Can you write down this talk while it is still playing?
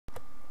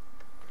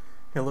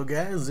Hello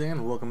guys,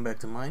 and welcome back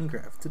to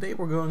Minecraft. Today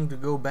we're going to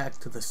go back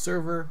to the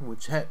server,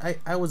 which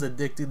I was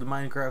addicted to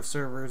Minecraft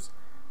servers,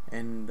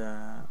 and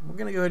we're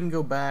gonna go ahead and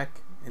go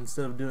back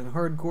instead of doing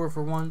hardcore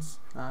for once,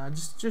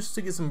 just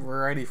to get some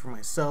variety for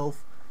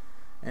myself.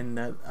 And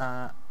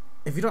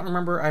if you don't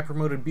remember, I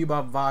promoted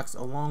Bebopvox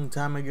a long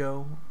time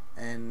ago,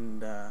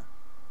 and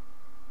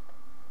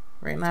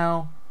right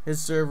now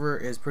his server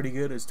is pretty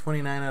good. It's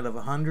 29 out of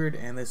 100,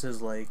 and this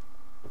is like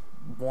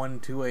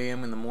 2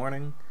 a.m. in the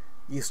morning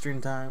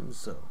Eastern time,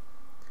 so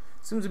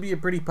seems to be a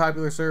pretty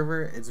popular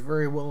server. It's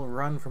very well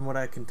run from what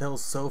I can tell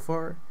so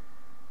far.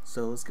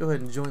 So let's go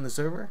ahead and join the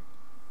server.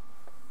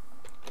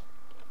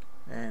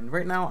 And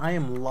right now I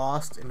am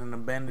lost in an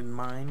abandoned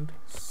mine,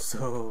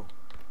 so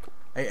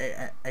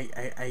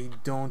I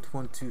don't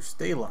want to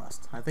stay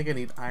lost. I think I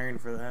need iron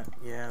for that.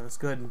 Yeah, that's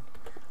good.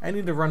 I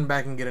need to run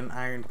back and get an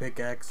iron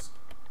pickaxe.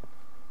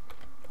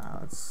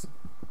 Let's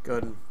go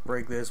ahead and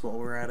break this while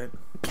we're at it.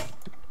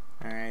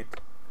 Alright.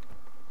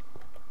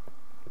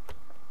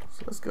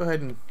 So let's go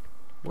ahead and...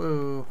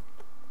 Whoa.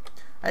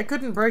 I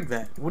couldn't break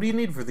that. What do you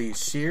need for these?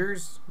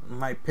 Shears?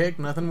 My pick?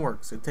 Nothing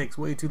works. It takes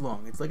way too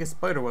long. It's like a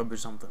spider web or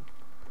something.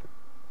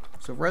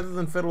 So rather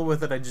than fiddle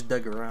with it, I just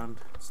dug around.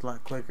 It's a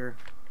lot quicker.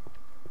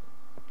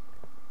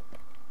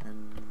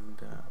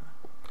 And,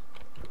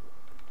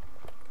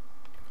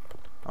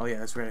 oh yeah,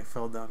 that's right. I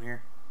fell down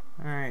here.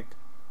 Alright.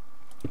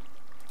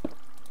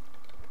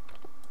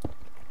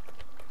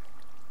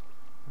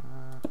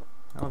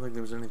 I don't think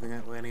there was anything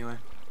that way anyway.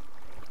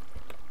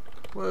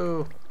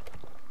 Whoa.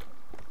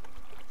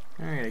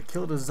 Alright, I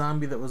killed a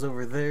zombie that was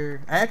over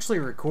there. I actually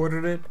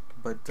recorded it,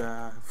 but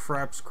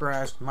Fraps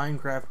crashed,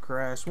 Minecraft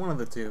crashed, one of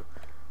the two.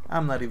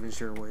 I'm not even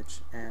sure which.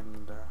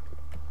 And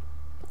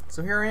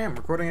so here I am,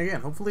 recording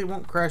again. Hopefully it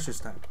won't crash this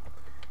time.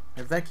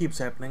 If that keeps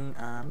happening,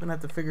 I'm going to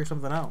have to figure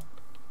something out.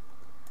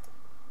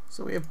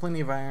 So we have plenty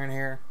of iron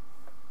here.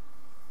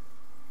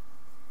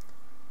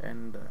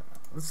 And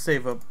let's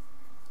save up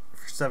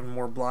for 7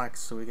 more blocks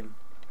so we can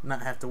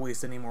not have to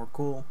waste any more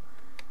coal.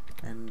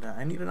 And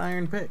I need an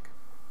iron pick.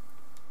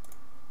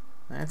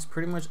 That's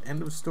pretty much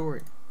end of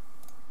story.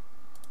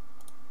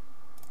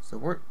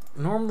 So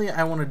normally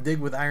I want to dig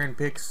with iron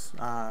picks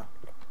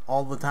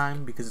all the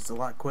time because it's a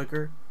lot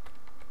quicker.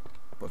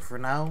 But for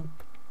now,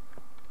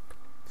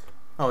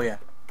 oh yeah,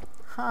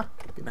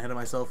 getting ahead of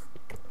myself.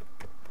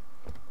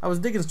 I was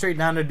digging straight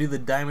down to do the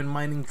diamond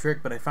mining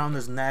trick, but I found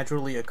this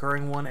naturally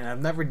occurring one, and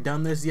I've never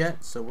done this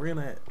yet, so we're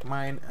gonna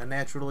mine a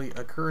naturally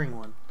occurring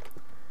one.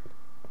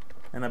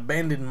 An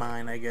abandoned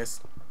mine, I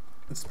guess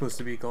it's supposed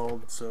to be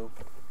called. So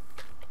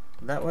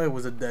that way it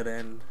was a dead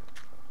end.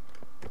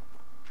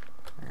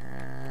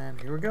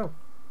 And here we go.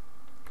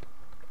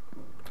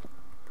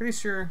 Pretty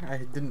sure I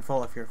didn't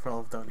fall off here. I fell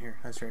off down here.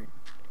 That's right.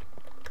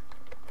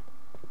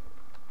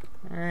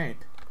 Alright.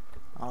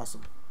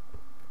 Awesome.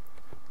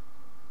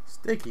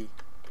 Sticky.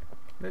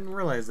 Didn't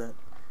realize that.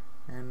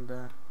 And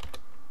oh,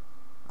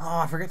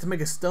 I forgot to make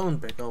a stone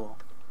pick. Oh well.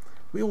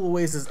 We will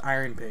waste this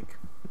iron pick,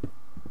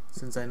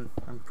 since I'm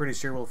pretty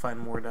sure we'll find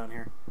more down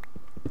here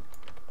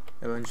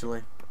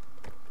eventually.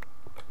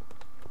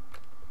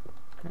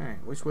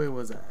 Alright, which way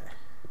was I?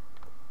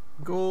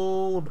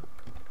 Gold!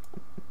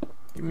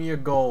 Give me a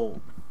gold.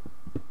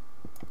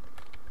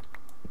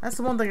 That's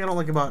the one thing I don't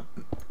like about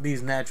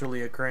these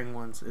naturally occurring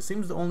ones. It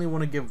seems to only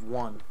want to give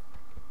one.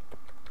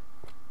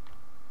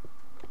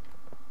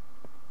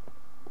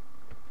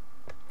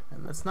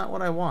 And that's not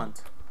what I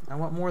want. I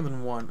want more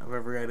than one of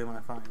every item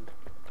I find.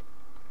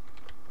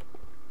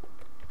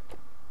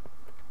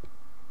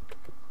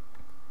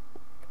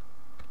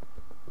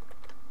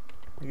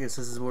 I guess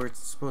this is where it's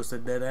supposed to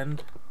dead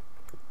end.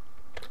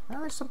 Oh,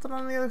 there's something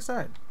on the other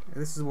side.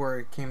 This is where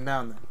it came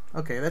down then.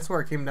 Okay, that's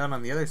where it came down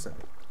on the other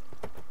side.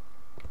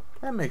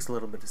 That makes a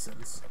little bit of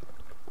sense.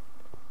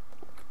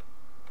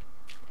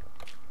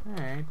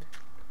 Alright.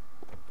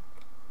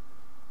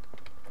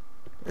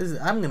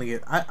 I'm gonna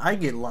get... I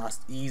get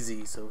lost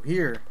easy, so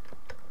here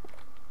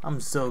I'm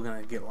so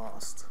gonna get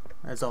lost.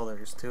 That's all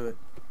there is to it.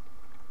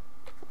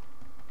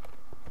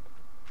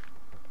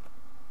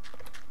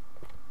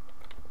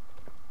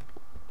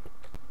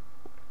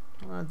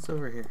 What's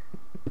over here?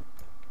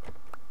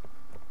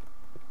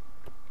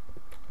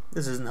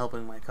 This isn't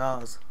helping my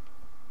cause.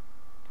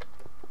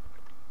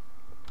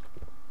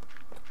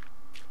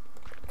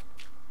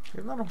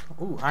 There's not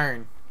a... Ooh,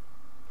 iron.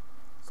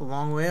 It's a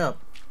long way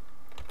up.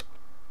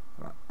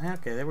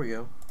 Okay, there we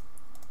go.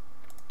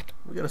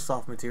 We got a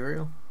soft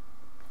material.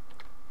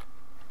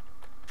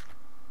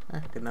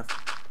 Good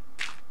enough.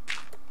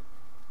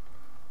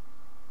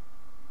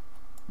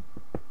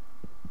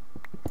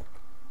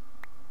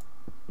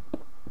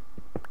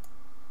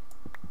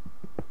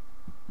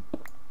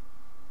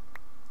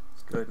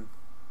 Good.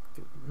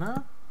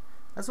 No?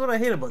 That's what I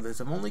hate about this.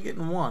 I'm only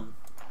getting one.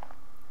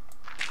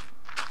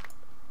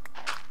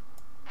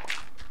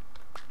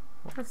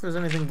 What if there's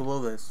anything below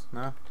this?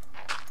 No?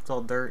 It's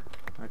all dirt?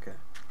 Okay.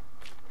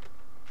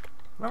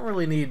 I don't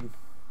really need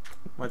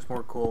much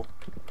more coal.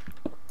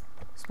 I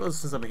suppose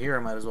since I'm here I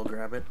might as well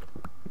grab it.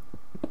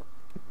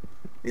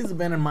 These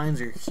abandoned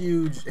mines are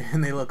huge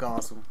and they look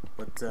awesome,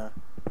 but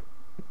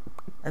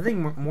I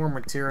think more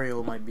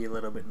material might be a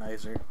little bit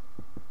nicer.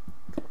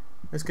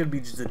 This could be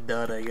just a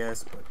dud, I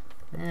guess, but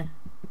eh.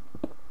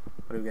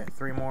 What do we got?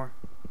 3 more?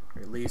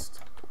 Or at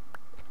least.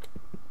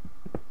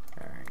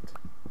 Alright.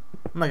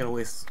 I'm not gonna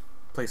waste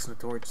placing a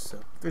torch, so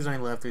if there's any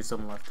left, there's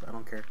some left. I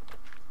don't care.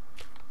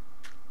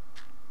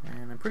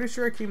 And I'm pretty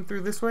sure I came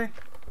through this way.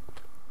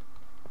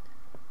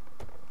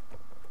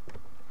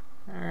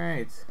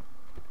 Alright.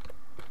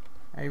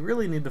 I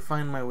really need to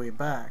find my way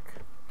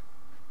back.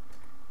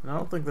 And I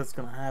don't think that's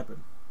gonna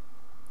happen.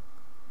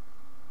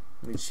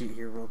 Let me cheat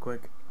here real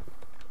quick.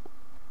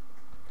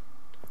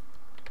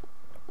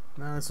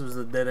 No, this was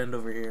the dead end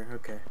over here.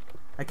 Okay.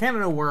 I kind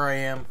of know where I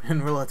am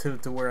in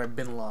relative to where I've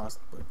been lost,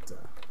 but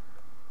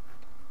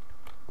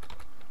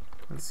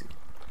let's see.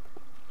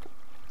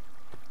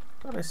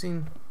 Thought I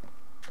seen.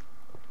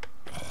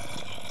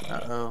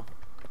 Uh-oh.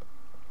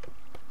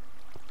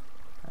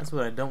 That's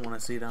what I don't want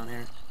to see down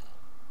here.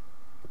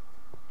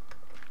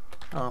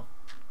 Oh.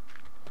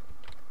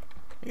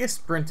 I guess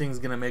sprinting's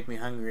gonna make me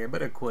hungry. I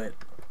better quit.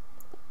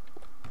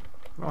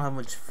 I don't have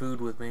much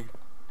food with me.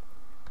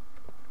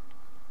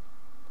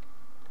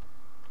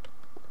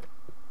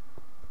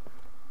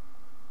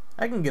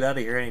 I can get out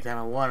of here anytime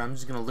I want. I'm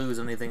just gonna lose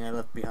anything I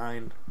left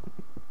behind.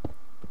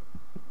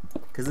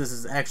 Because this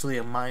is actually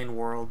a mine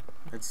world.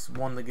 It's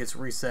one that gets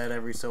reset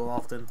every so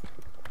often.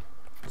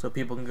 So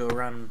people can go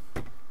around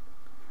and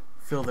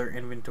fill their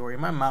inventory.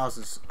 My mouse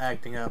is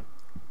acting up.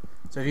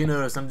 So if you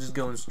notice, I'm just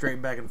going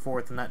straight back and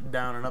forth and not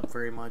down and up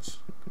very much.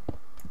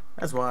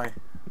 That's why.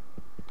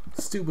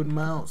 Stupid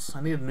mouse.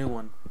 I need a new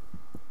one.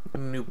 A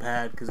new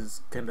pad, because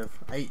it's kind of...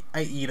 I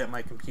eat at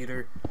my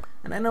computer.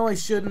 And I know I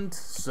shouldn't,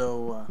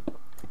 so...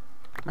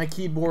 my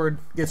keyboard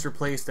gets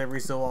replaced every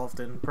so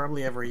often,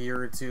 probably every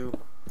year or two.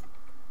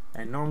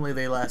 And normally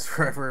they last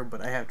forever,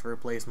 but I have to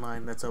replace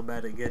mine. That's how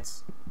bad it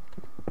gets.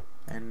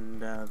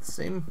 And the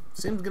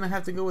same's gonna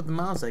have to go with the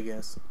mouse, I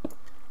guess.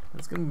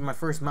 It's gonna be my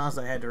first mouse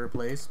I had to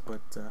replace,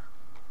 but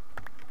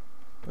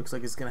looks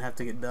like it's gonna have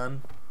to get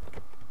done.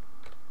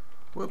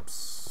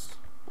 Whoops.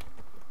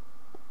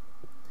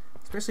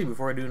 Especially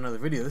before I do another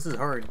video. This is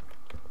hard.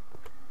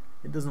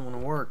 It doesn't want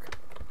to work.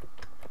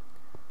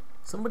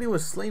 Somebody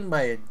was slain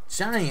by a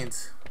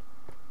giant.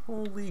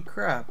 Holy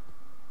crap.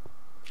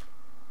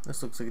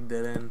 This looks like a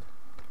dead end.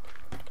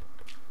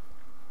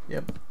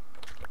 Yep.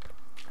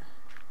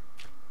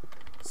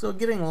 So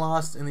getting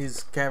lost in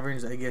these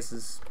caverns, I guess,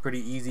 is pretty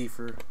easy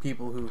for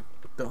people who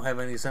don't have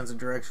any sense of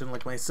direction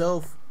like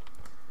myself.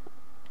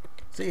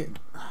 See,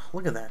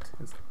 look at that.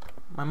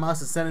 My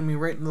mouse is sending me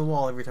right into the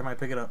wall every time I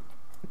pick it up.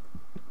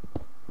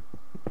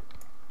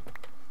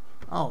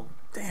 Oh,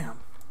 damn.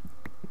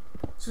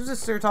 As soon as I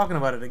start talking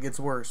about it, it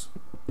gets worse.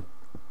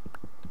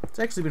 It's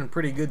actually been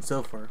pretty good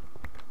so far.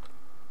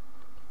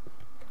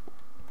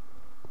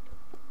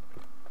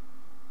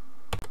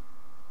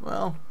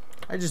 Well,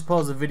 I just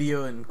paused the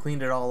video and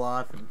cleaned it all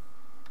off, and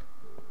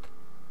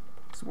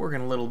it's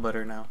working a little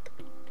better now.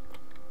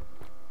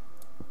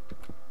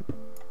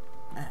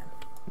 Man,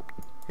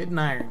 hidden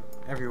iron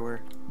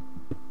everywhere.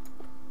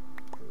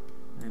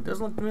 And it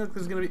doesn't look to me like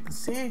there's gonna be...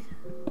 See?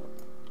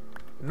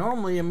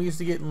 Normally I'm used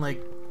to getting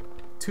like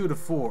 2 to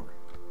 4.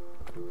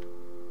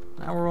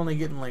 Now we're only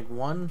getting like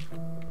 1.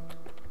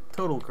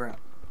 Total crap.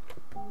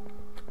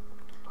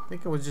 I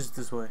think it was just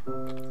this way.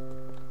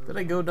 Did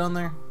I go down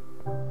there?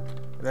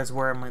 That's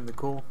where I mined the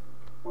coal.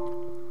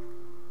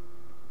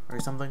 Or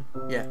something.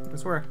 Yeah,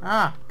 that's where.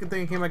 Ah! Good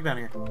thing I came back down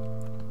here.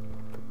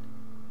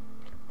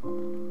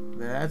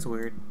 That's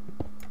weird.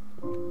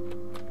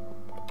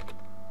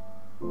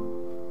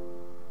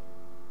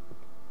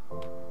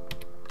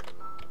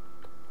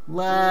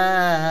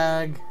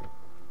 Lag!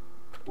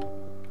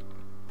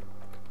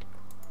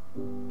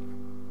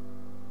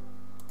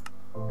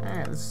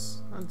 Alright,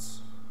 that's...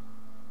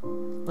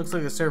 Looks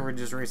like the server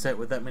just reset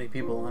with that many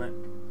people on it.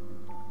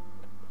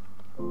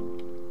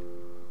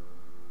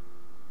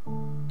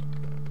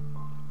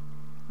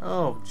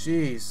 Oh,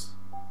 jeez.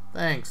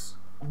 Thanks.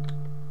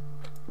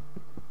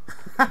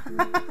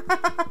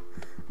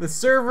 The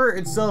server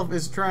itself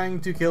is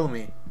trying to kill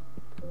me.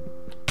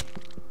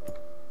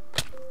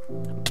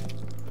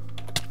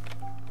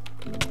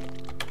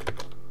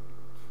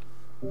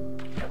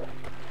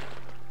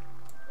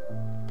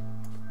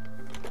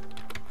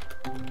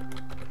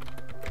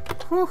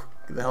 Whew.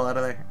 Get the hell out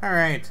of there.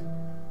 Alright.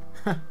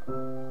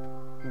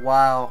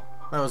 Wow.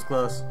 That was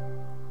close.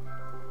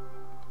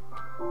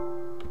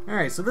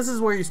 Alright, so this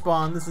is where you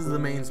spawn. This is the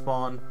main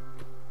spawn.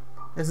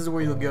 This is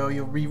where you'll go.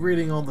 You'll be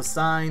reading all the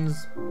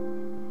signs.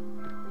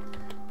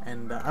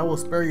 And I will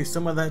spare you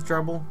some of that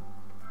trouble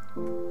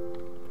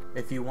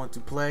if you want to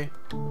play.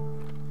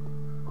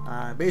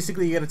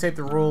 Basically, you gotta type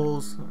the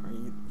roles,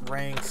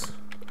 ranks.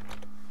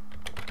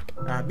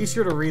 Be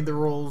sure to read the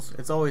rules.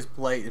 It's always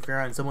polite if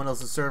you're on someone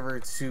else's server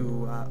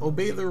to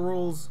obey the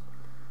rules.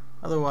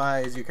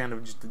 Otherwise, you're kind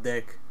of just a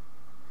dick.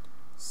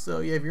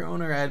 So you have your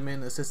owner,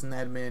 admin, assistant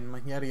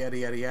admin, yada yada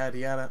yada yada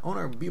yada.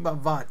 Owner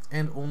Bebopvox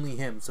and only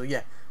him. So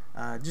yeah,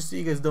 Just so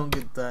you guys don't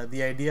get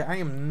the idea, I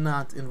am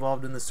not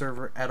involved in the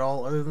server at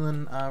all other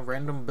than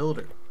random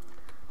builder.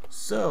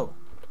 So,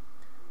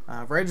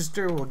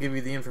 register will give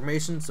you the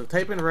information, so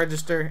type in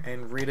register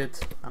and read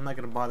it. I'm not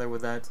going to bother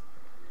with that.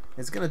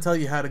 It's going to tell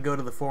you how to go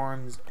to the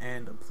forums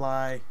and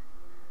apply,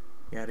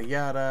 yada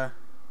yada.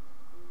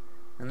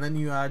 And then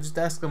you just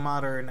ask a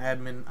mod or an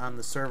admin on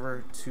the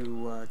server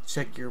to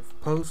check your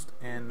post,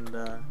 and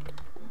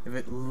if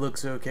it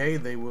looks okay,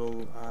 they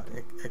will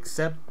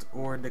accept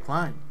or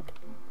decline.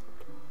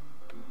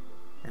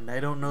 And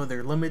I don't know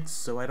their limits,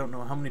 so I don't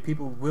know how many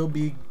people will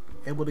be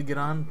able to get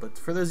on. But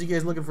for those of you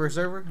guys looking for a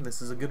server, this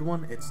is a good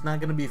one. It's not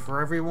going to be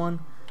for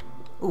everyone.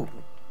 Ooh,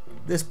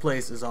 this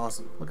place is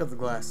awesome. Look at the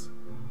glass.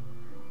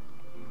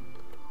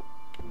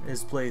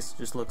 This place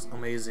just looks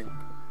amazing.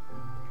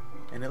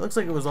 And it looks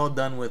like it was all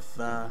done with,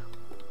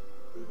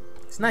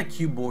 it's not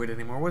cuboid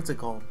anymore. What's it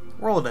called?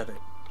 World Edit.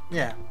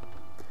 Yeah.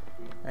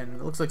 And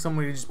it looks like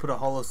somebody just put a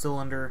hollow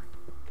cylinder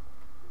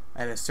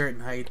at a certain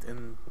height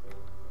and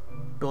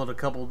build a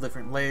couple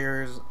different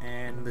layers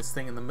and this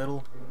thing in the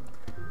middle.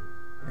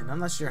 And I'm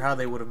not sure how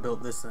they would have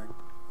built this thing.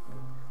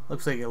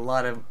 Looks like a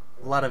lot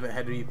of it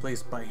had to be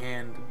placed by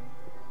hand,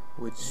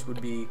 which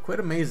would be quite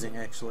amazing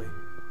actually.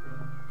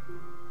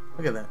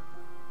 Look at that.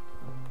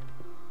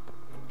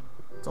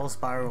 It's all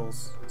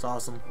spirals. It's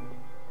awesome.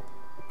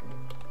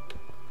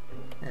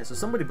 Yeah, so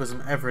somebody put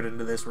some effort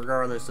into this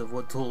regardless of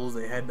what tools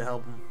they had to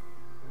help them.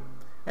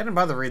 I didn't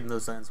bother reading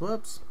those signs.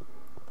 Whoops.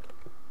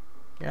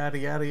 Yada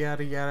yada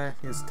yada yada.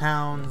 His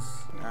towns,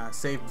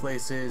 safe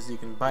places. You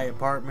can buy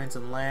apartments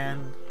and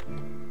land.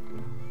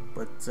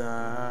 But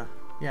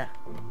yeah,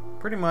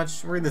 pretty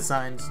much read the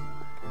signs.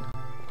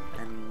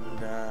 And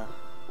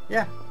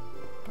yeah,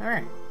 all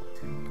right.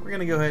 We're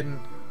gonna go ahead and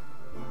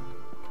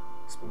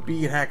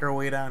speed hack our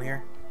way down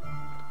here.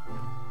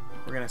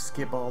 We're gonna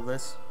skip all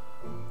this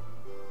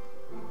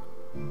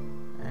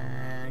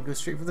and go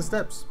straight for the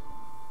steps.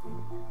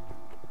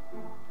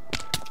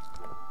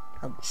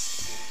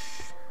 Ouch.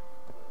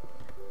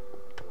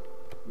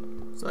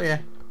 So yeah,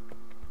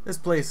 this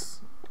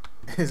place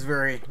is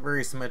very,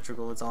 very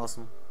symmetrical. It's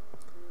awesome.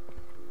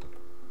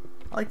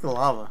 I like the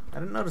lava. I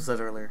didn't notice that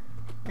earlier.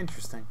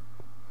 Interesting.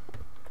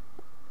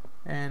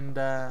 And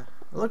it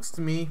looks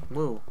to me,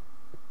 whoa,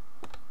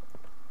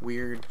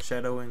 weird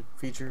shadowing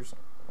features.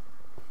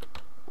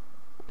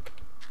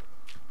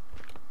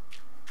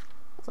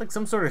 It's like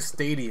some sort of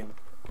stadium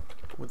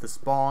with a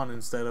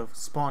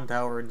spawn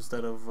tower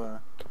instead of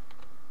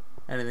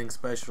anything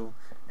special.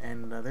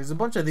 And there's a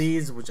bunch of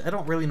these which I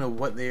don't really know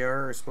what they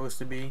are or supposed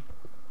to be,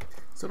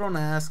 so don't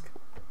ask.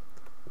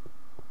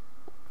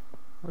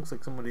 Looks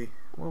like somebody,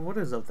 well, what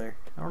is up there?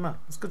 I don't know.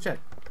 Let's go check.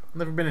 I've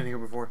never been in here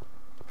before.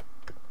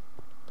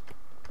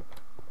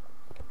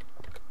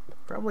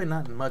 Probably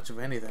not much of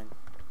anything,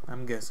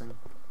 I'm guessing.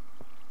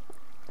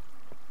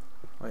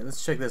 Wait,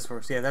 let's check this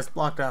first. Yeah, that's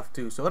blocked off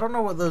too, so I don't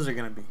know what those are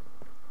gonna be.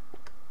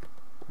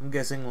 I'm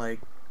guessing like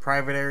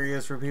private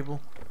areas for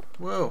people.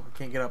 Whoa, I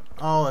can't get up.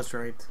 Oh, that's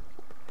right.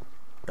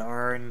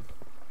 Darn.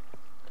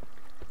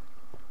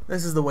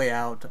 This is the way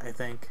out, I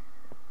think.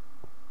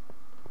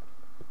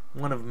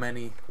 One of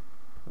many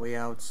way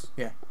outs.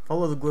 Yeah,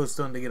 follow the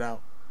glowstone to get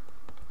out.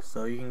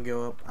 So you can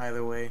go up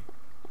either way,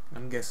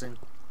 I'm guessing.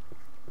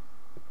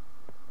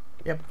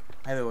 Yep,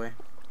 either way.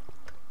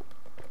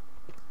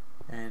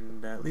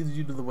 And leads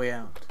you to the way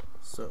out.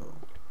 So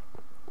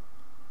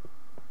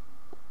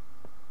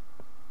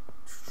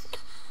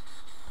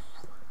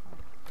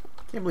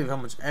can't believe how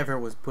much effort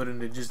was put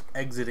into just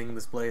exiting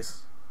this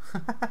place.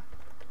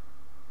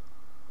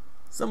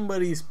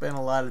 Somebody spent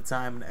a lot of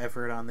time and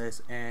effort on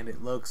this, and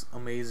it looks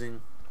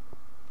amazing.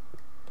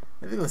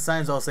 I think the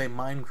signs all say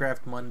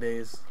Minecraft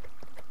Mondays.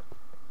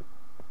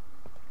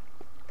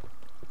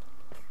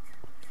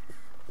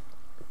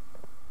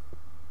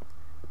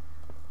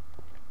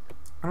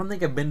 I don't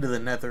think I've been to the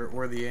Nether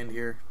or the end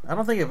here. I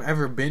don't think I've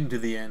ever been to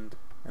the end,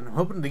 and I'm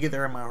hoping to get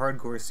there in my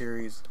hardcore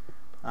series.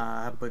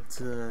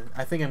 But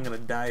I think I'm gonna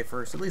die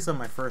first, at least on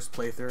my first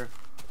playthrough.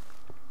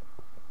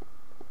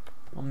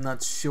 I'm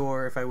not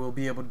sure if I will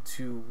be able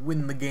to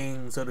win the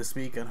game, so to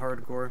speak, on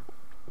hardcore.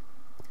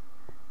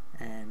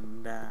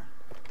 And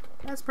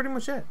that's pretty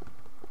much it.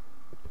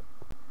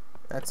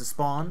 That's a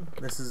spawn.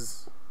 This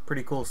is a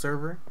pretty cool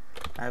server.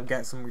 I've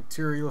got some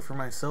material for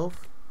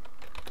myself.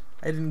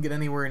 I didn't get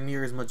anywhere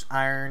near as much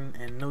iron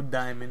and no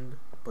diamond,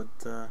 but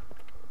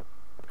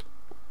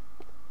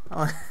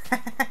oh.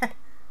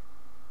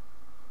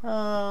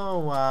 Oh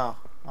wow,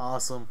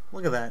 awesome.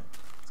 Look at that.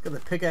 It's got the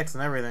pickaxe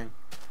and everything.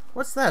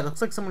 What's that?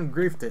 Looks like someone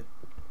griefed it.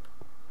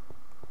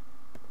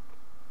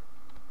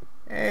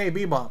 Hey,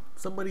 Bebop.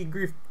 Somebody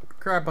griefed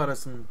crap out of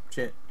some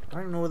shit. I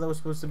don't know what that was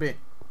supposed to be.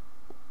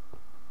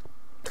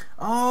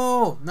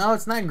 Oh, no,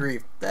 it's not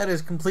grief. That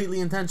is completely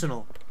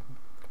intentional.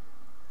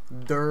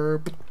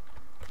 Derp.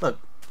 Look.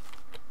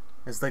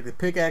 It's like the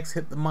pickaxe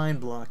hit the mine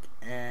block,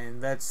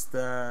 and that's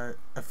the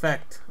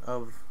effect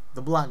of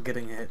the block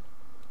getting hit.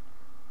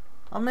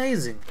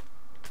 Amazing.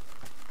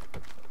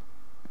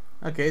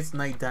 Okay, it's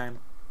nighttime.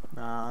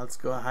 Let's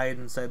go hide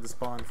inside the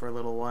spawn for a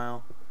little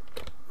while.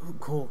 Ooh,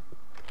 cool.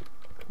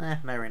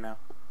 Not right now.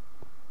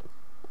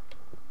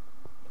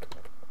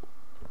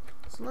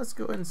 So let's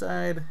go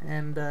inside,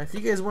 and if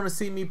you guys want to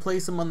see me play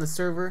some on the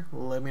server,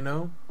 let me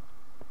know.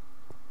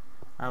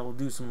 I will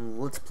do some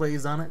let's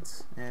plays on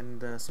it,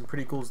 and some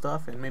pretty cool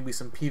stuff, and maybe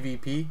some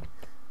PvP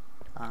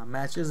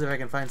matches if I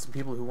can find some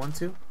people who want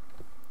to.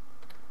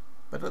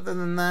 But other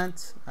than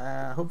that,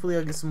 hopefully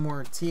I'll get some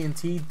more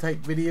TNT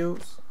type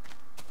videos.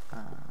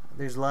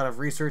 There's a lot of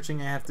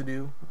researching I have to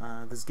do.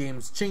 This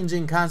game's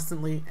changing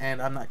constantly,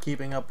 and I'm not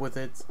keeping up with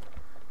it.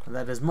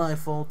 That is my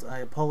fault. I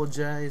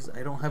apologize.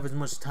 I don't have as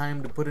much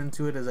time to put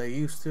into it as I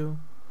used to.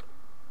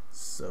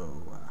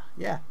 So,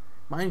 yeah.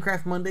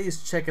 Minecraft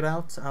Mondays, check it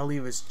out. I'll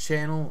leave his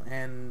channel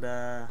and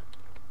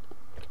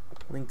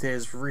link to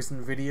his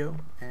recent video.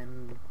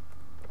 And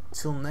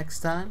till next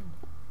time,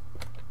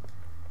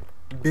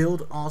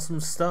 build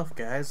awesome stuff,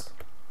 guys.